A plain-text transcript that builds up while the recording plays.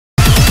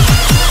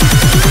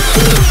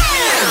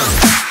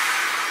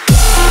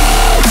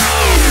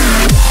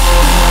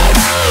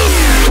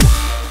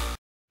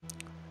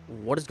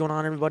What is going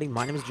on, everybody?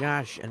 My name is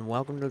Josh, and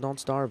welcome to Don't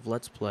Starve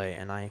Let's Play.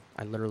 And I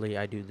literally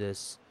do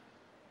this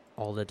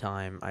all the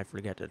time. I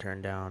forget to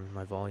turn down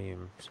my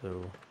volume,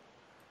 so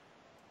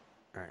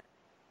alright.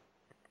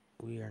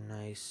 We are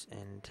nice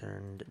and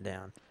turned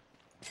down.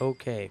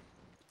 Okay,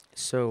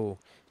 so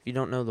if you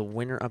don't know, the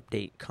winter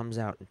update comes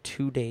out in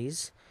 2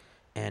 days.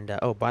 And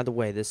oh, by the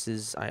way,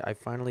 I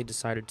finally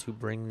decided to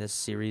bring this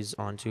series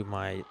onto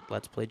my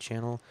Let's Play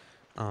channel,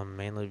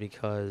 mainly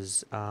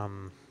because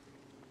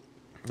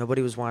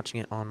nobody was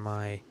watching it on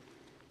my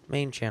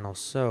main channel,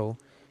 so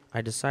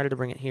I decided to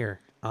bring it here.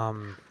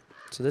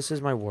 So this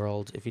is my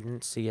world. If you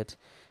didn't see it,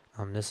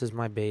 this is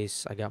my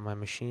base. I got my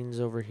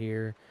machines over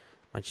here,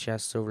 my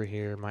chests over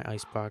here, my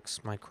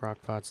icebox, my crock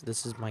pots.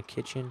 This is my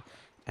kitchen,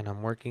 and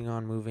I'm working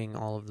on moving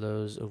all of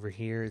those over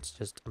here. It's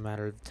just a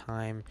matter of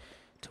time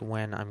to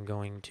when I'm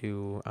going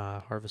to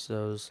harvest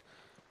those,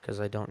 because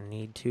I don't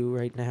need to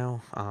right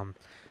now.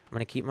 I'm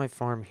going to keep my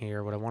farm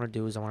here. What I want to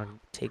do is I want to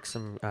take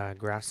some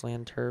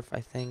grassland turf, I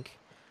think,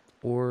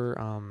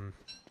 or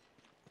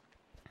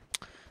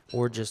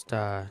just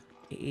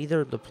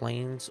either the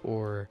plains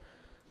or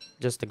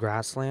just the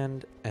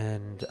grassland,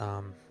 and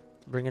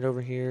bring it over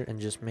here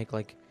and just make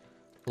like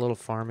a little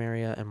farm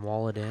area and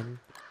wall it in.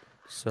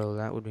 So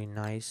that would be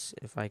nice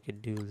if I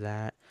could do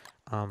that.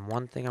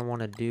 One thing I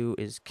want to do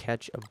is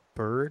catch a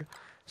bird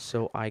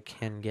so I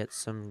can get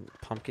some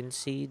pumpkin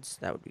seeds.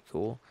 That would be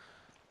cool.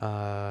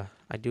 I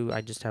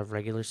just have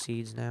regular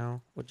seeds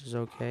now, which is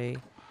okay.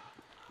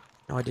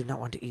 No, I did not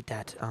want to eat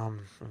that.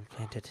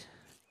 Plant it.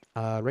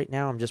 Right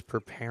now I'm just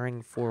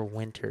preparing for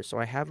winter. So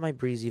I have my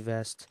breezy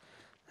vest.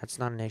 That's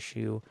not an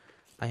issue.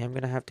 I am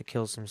going to have to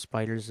kill some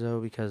spiders, though,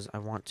 because I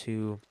want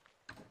to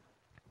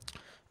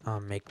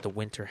make the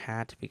winter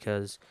hat,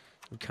 because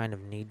you kind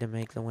of need to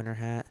make the winter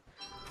hat.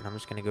 And I'm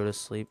just going to go to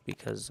sleep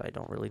because I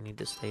don't really need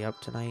to stay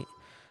up tonight.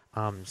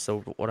 So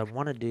what I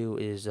want to do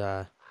is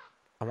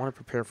I want to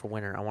prepare for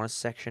winter. I want to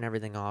section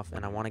everything off,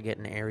 and I want to get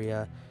an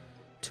area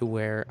to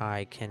where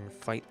I can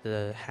fight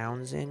the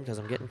hounds in, because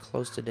I'm getting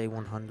close to day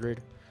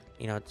 100.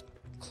 You know, it's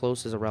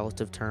close is a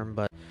relative term,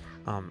 but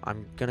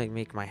I'm going to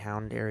make my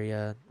hound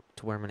area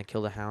to where I'm going to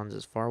kill the hounds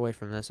as far away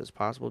from this as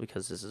possible,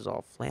 because this is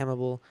all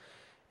flammable,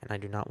 and I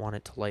do not want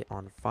it to light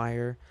on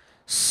fire.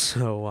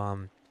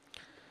 So,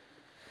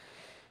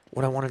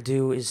 what I want to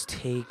do is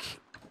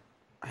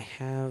I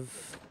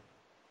have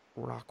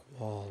rock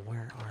wall.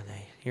 Where are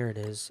they? Here it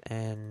is,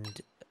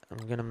 and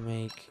I'm going to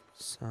make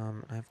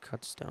some. I have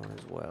cut stone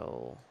as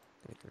well.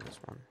 Making this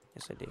one.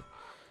 Yes, I do.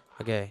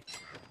 Okay,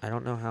 I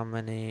don't know how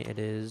many it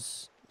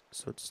is,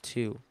 so it's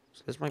 2.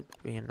 So this might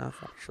be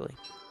enough, actually.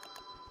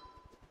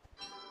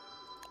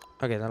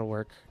 Okay, that'll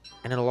work.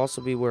 And it'll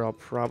also be where I'll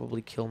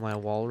probably kill my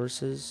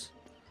walruses.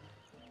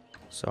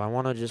 So I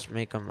want to just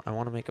make them, I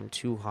want to make them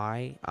too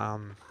high.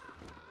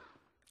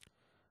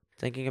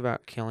 Thinking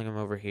about killing them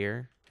over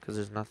here, because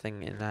there's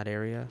nothing in that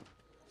area.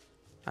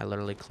 I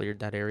literally cleared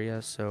that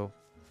area, so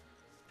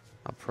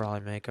I'll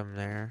probably make them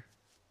there.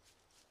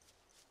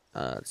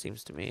 It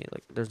seems to me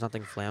like there's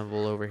nothing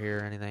flammable over here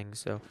or anything,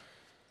 so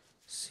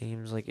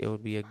seems like it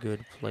would be a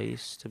good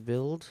place to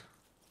build.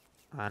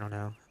 I don't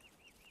know.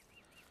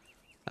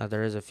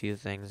 There is a few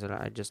things that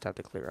I just have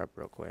to clear up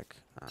real quick.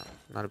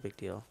 Not a big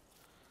deal.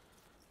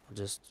 I'll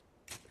just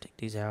take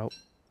these out.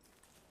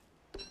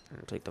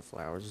 And take the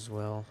flowers as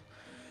well.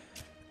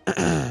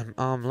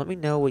 Let me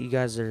know what you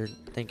guys are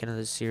thinking of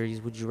this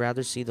series. Would you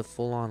rather see the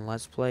full-on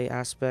Let's Play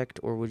aspect,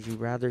 or would you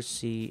rather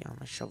see... Oh,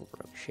 my shovel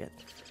broke. Shit.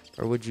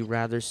 Or would you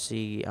rather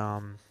see,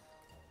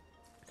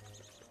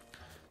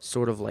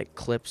 sort of like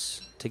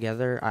clips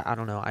together? I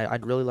don't know.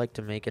 I'd really like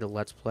to make it a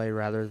Let's Play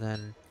rather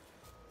than,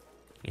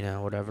 you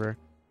know, whatever.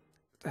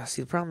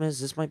 See, the problem is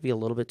this might be a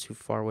little bit too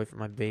far away from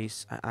my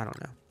base. I don't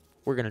know.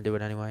 We're going to do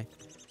it anyway.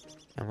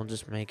 And we'll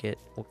just make it,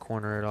 we'll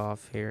corner it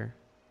off here.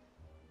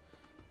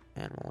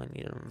 And we'll only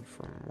need them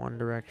from one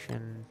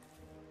direction.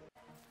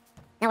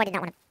 No, I did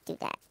not want to do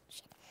that.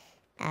 Shit.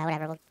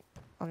 Whatever,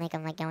 we'll make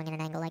them like going in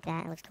an angle like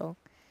that. It looks cool.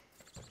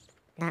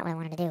 Not what I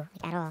wanted to do,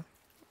 like, at all.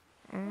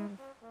 I'll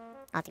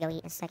have to go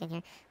eat in a second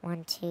here.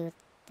 1, 2,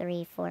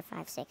 3, 4,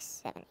 5, 6,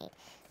 7, 8.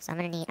 So I'm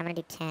gonna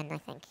do 10, I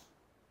think.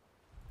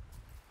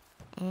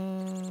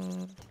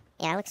 And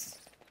yeah, it looks.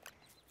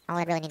 All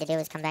I really need to do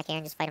is come back here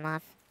and just fight them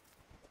off.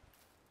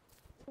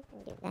 Do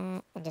that,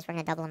 and we're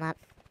gonna double them up.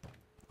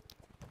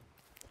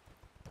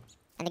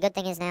 And the good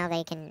thing is now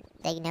they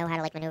know how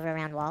to like maneuver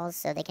around walls,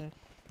 so they can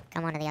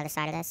come onto the other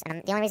side of this.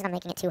 And the only reason I'm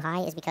making it too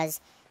high is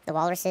because the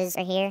walruses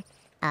are here.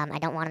 I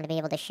don't want them to be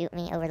able to shoot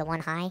me over the one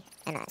high,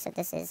 and so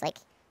this is like,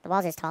 the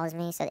wall's as tall as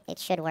me, so it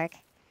should work.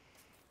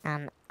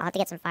 I'll have to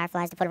get some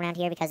fireflies to put around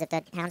here, because if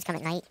the hounds come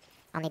at night,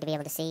 I'll need to be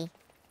able to see.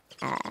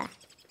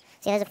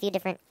 See, there's a few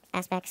different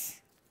aspects.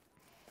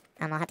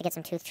 I'll have to get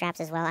some tooth traps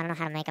as well. I don't know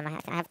how to make them.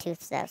 I have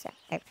tooths, though, so,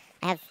 I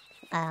have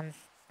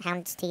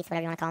hound's teeth,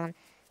 whatever you want to call them,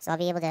 so I'll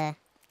be able to,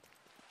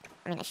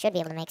 I mean, I should be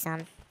able to make some.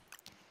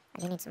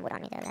 I do need some wood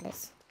on me, though. That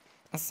is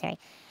necessary.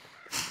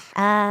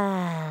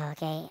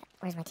 Okay,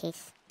 where's my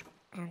teeth?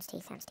 Hound's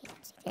teeth.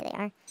 There they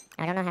are. Now,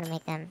 I don't know how to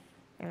make them.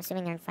 I'm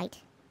assuming they're in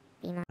fight.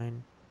 be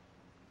mine.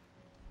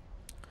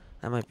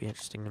 That might be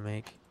interesting to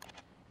make.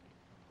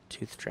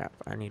 Tooth trap.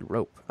 I need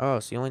rope. Oh,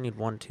 so you only need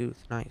one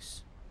tooth.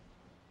 Nice.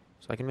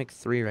 So I can make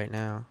 3 right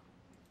now.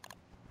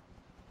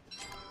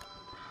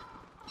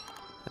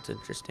 That's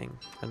interesting.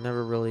 I've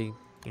never really,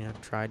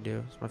 tried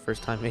to. It's my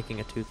first time making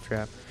a tooth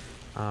trap.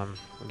 I'm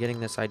getting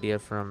this idea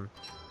from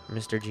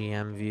Mr.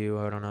 GM View.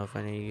 I don't know if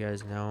any of you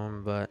guys know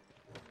him, but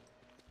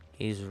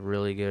he's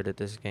really good at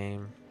this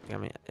game. I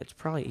mean, it's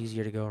probably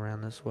easier to go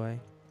around this way.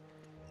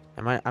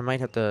 I might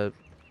have to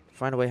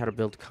find a way how to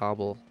build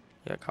cobble.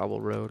 Yeah, cobble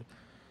road.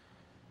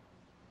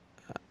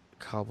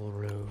 Cobble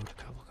road.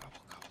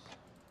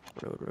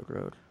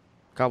 Road.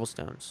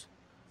 Cobblestones.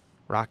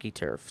 Rocky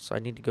turf. So I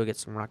need to go get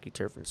some rocky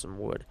turf and some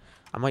wood.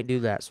 I might do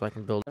that so I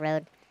can build The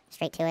road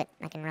straight to it.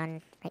 I can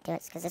run right to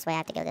it because this way I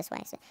have to go this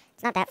way. So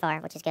it's not that far,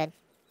 which is good.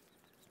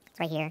 It's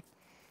right here,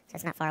 so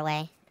it's not far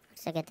away, which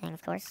is a good thing,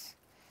 of course.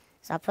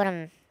 So I'll put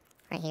them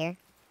right here.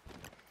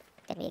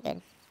 That'd be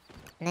good.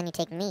 And then you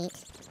take meat,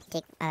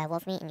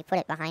 wolf meat, and you put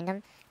it behind them.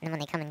 And then when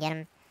they come and get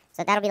them,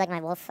 so that'll be like my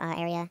wolf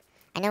area.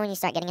 I know when you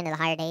start getting into the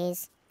higher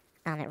days,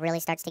 it really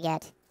starts to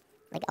get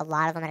like a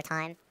lot of them at a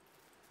time,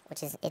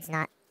 which is it's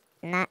not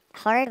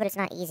hard, but it's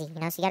not easy,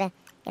 So you gotta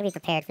be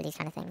prepared for these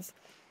kind of things.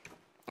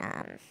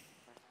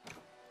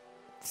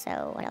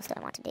 So what else do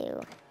I want to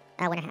do?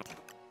 Winter hat.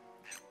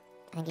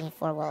 I think you need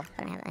 4 wool,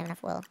 but I have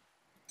enough wool.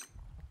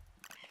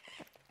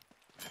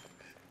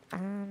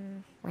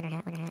 Winter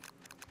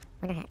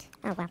hat.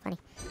 Oh wow, funny.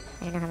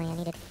 I don't know how many I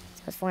needed.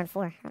 So it was 4 and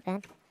 4. Not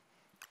bad.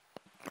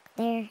 Up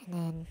there, and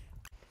then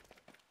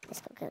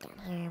this will go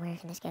down here. Where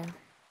can this go?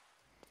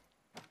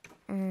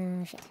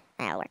 Oh shit.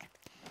 That'll work.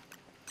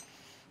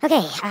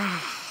 Okay.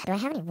 Do I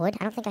have any wood?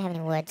 I don't think I have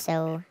any wood.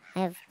 So I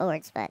have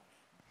boards, but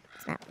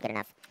it's not good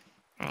enough.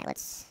 All right,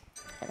 let's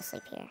go to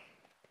sleep here.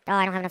 Oh,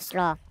 I don't have enough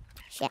straw.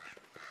 Shit.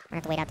 I'm gonna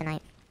have to wait out the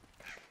night.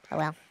 Oh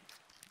well.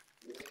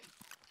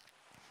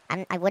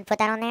 I would put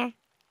that on there,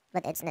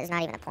 but there's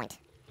not even a point.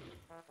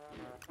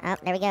 Oh,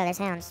 there we go. There's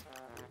hounds.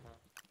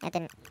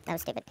 That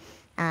was stupid.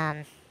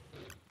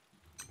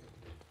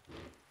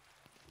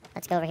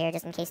 Let's go over here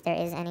just in case there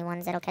is any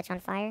ones that'll catch on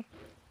fire.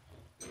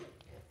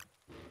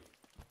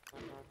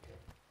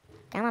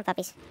 Come on,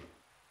 puppies.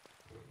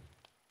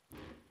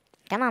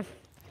 Come on.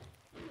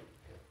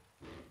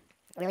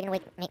 Really gonna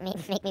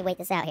make me wait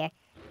this out here.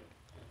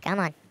 Come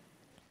on.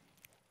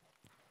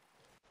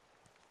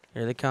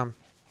 Here they come.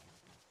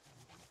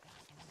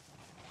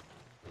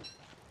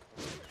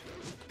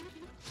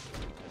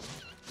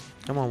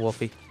 Come on,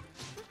 Wolfie.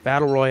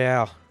 Battle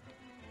Royale.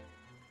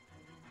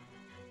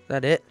 Is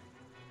that it?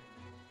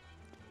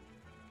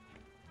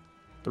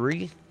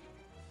 3?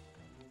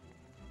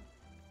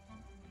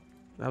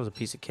 That was a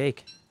piece of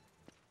cake.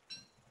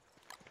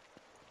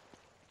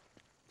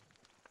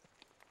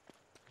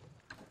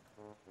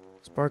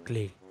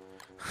 Sparkly.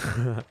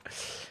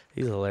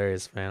 He's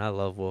hilarious, man. I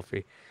love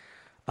Wolfie.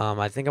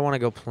 I think I want to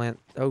go plant...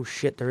 Oh,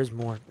 shit, there is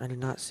more. I did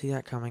not see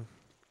that coming.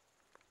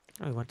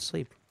 Oh, he went to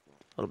sleep.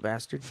 Little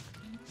bastard.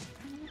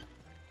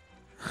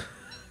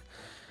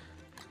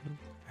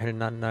 I did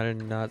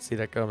not see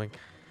that coming.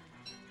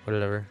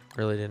 Whatever.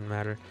 Really didn't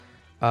matter.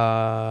 So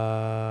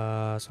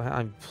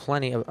I'm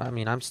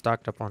I'm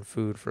stocked up on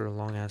food for a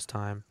long-ass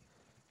time.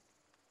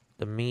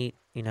 The meat,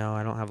 I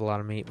don't have a lot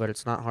of meat, but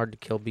it's not hard to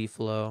kill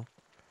beefalo.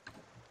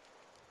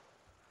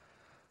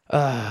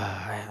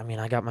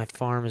 I got my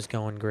farm is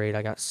going great.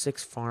 I got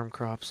 6 farm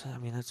crops.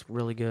 That's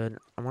really good.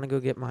 I want to go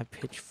get my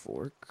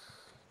pitchfork.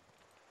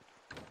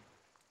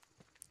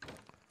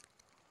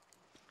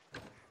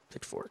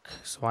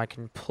 So I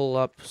can pull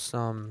up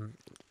some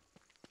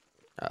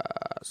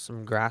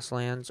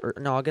grasslands, or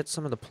no, I'll get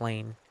some of the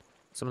plains.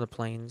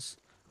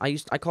 I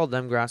called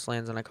them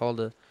grasslands, and I called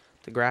the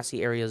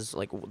grassy areas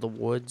like the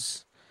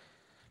woods.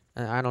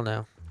 I don't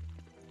know.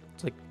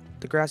 It's like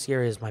the grassy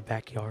area is my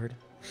backyard.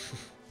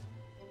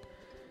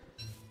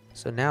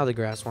 So now the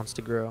grass wants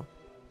to grow.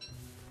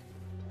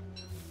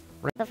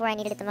 Before I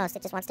needed it the most,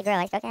 it just wants to grow.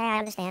 Okay, I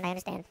understand.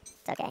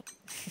 It's okay.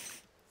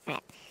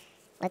 Alright,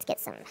 let's get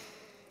some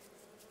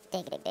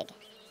dig.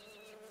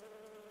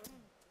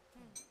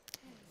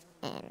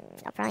 And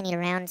I'll probably need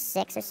around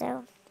 6 or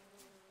so.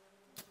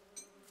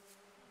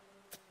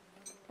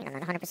 I'm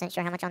not 100%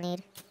 sure how much I'll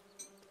need,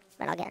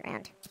 but I'll get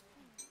around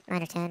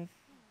 9 or 10.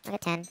 I'll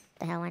get 10.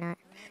 The hell, why not?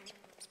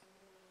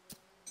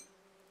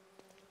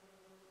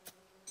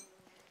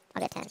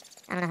 I'll get 10.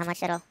 I don't know how much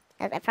that'll...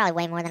 probably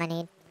way more than I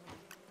need.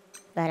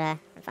 But, I'm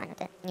fine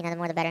with it. The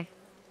more the better.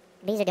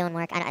 Bees are doing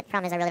work. The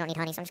problem is I really don't need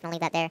honey, so I'm just going to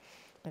leave that there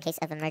in case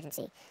of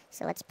emergency.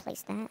 So let's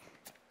place that.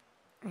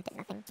 I did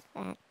nothing.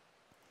 That.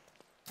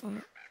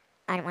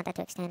 I don't want that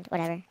to extend.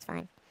 Whatever. It's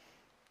fine.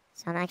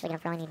 So I'm actually going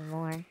to probably need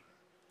more.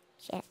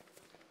 Shit.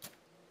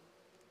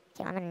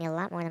 Okay, I'm going to need a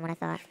lot more than what I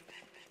thought.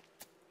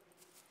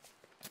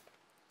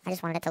 I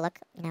just wanted it to look,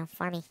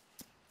 farmy.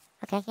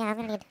 Okay, yeah, I'm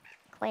going to need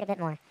quite a bit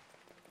more.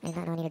 I did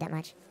not know I needed that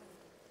much.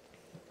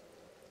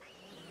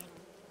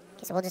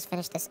 Okay, so we'll just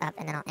finish this up,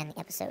 and then I'll end the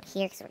episode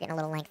here, because we're getting a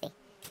little lengthy.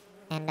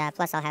 And,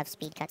 plus I'll have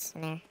speed cuts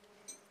in there.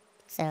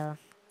 So,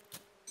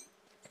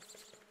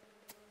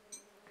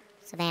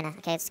 Savannah.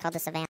 Okay, it's called the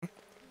Savannah.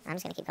 I'm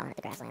just gonna keep calling it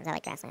the grasslands. I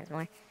like grasslands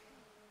more.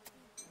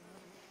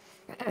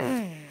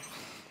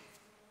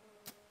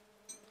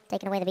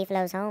 Taking away the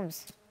beefaloes'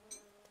 homes.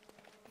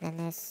 And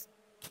then this.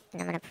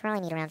 And I'm gonna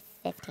probably need around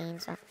 15,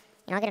 so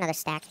I'll get another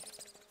stack.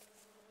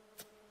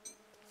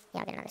 Yeah,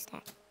 I'll get another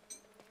stack.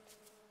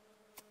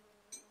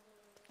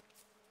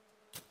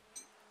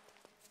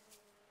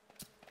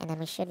 And then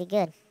we should be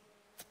good.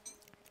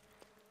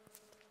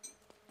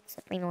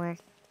 So 3 more. And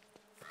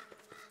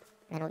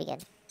then we'll be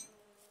good.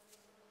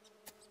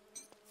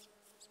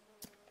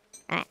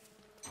 Alright.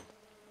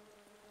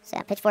 So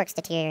yeah, pitchforks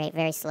deteriorate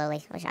very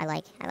slowly, which I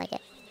like. I like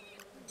it.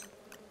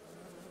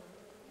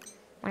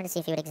 Wanted to see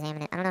if he would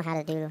examine it. I don't know how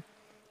to do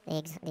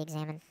the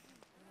examine.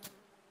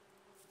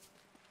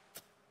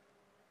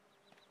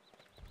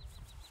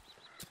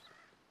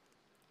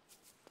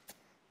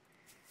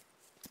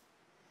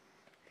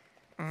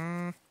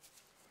 I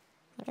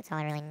think that's all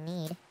I really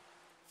need.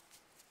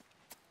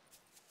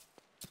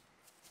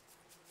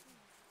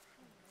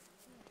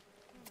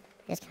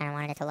 Just kind of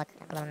wanted it to look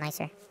a little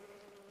nicer.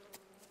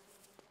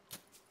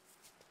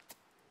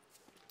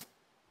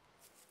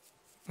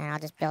 And I'll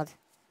just build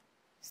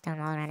stone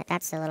wall around it.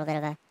 That's a little bit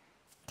of a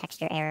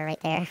texture error right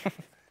there. I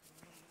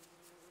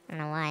don't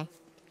know why.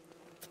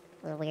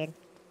 A little weird.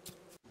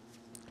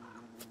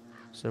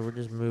 So we're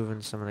just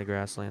moving some of the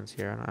grasslands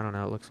here. I don't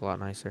know, it looks a lot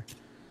nicer.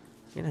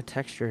 Getting a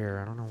texture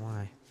error, I don't know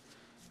why.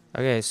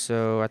 Okay,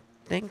 so I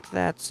think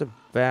that's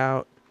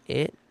about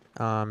it.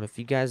 If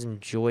you guys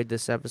enjoyed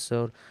this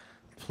episode,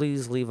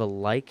 please leave a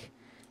like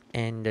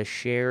and a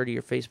share to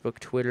your Facebook,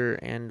 Twitter,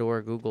 and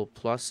or Google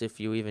Plus if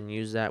you even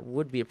use that.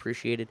 Would be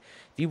appreciated.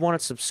 If you want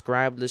to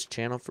subscribe to this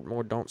channel for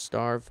more Don't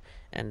Starve,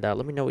 and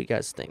let me know what you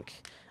guys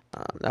think.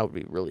 That would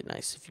be really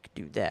nice if you could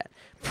do that.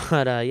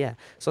 But yeah,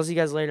 so I'll see you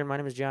guys later. My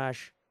name is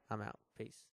Josh. I'm out. Peace.